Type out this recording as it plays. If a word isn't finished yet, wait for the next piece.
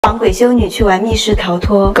帮鬼修女去玩密室逃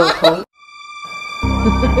脱，狗头。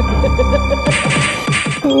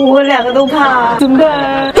我两个都怕，怎么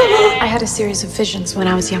办 I had a series of visions when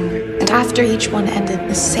I was younger, and after each one ended,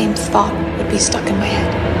 the same thought would be stuck in my head.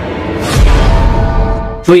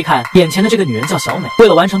 注意看，眼前的这个女人叫小美，为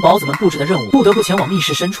了完成宝子们布置的任务，不得不前往密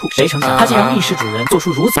室深处。谁成想，她竟让密室主人做出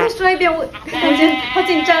如此……说一遍，我感觉好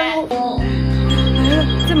紧张哦。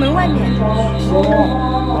在门外面。到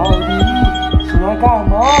底是来干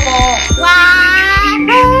嘛的？哇！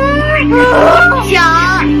小。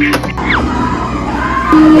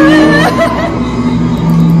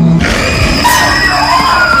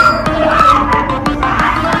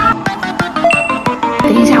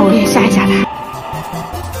等一下，我也吓一吓他。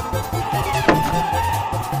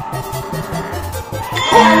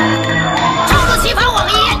操作棋盘网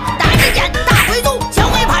页，大事件、大回族、小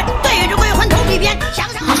鬼牌，对着鬼魂头皮鞭，想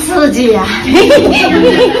想好刺激呀！